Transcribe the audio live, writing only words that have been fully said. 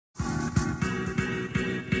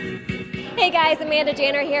Hey guys, Amanda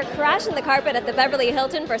Janner here, crashing the carpet at the Beverly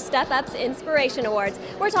Hilton for Step Up's Inspiration Awards.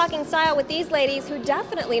 We're talking style with these ladies who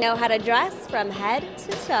definitely know how to dress from head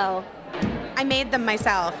to toe. I made them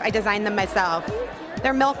myself. I designed them myself.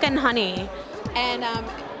 They're Milk and Honey, and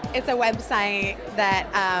it's a website that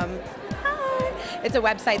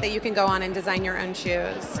you can go on and design your own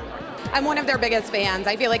shoes. I'm one of their biggest fans.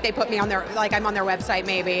 I feel like they put me on their, like I'm on their website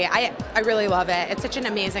maybe. I really love it. It's such an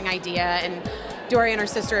amazing idea, and Dory and her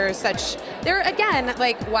sister are such, they're again,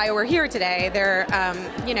 like why we're here today. They're,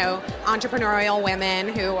 entrepreneurial women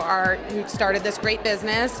who started this great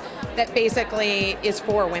business that basically is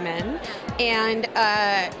for women. And,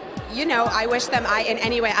 I wish them, in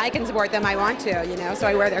any way I can support them, I want to, so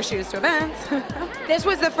I wear their shoes to events. This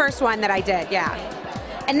was the first one that I did, yeah.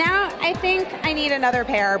 And now I think I need another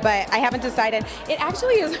pair, but I haven't decided. It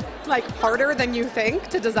actually is like harder than you think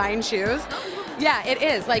to design shoes. Yeah, it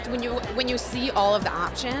is. Like when you see all of the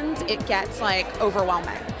options, it gets like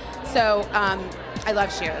overwhelming. So I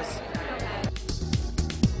love shoes.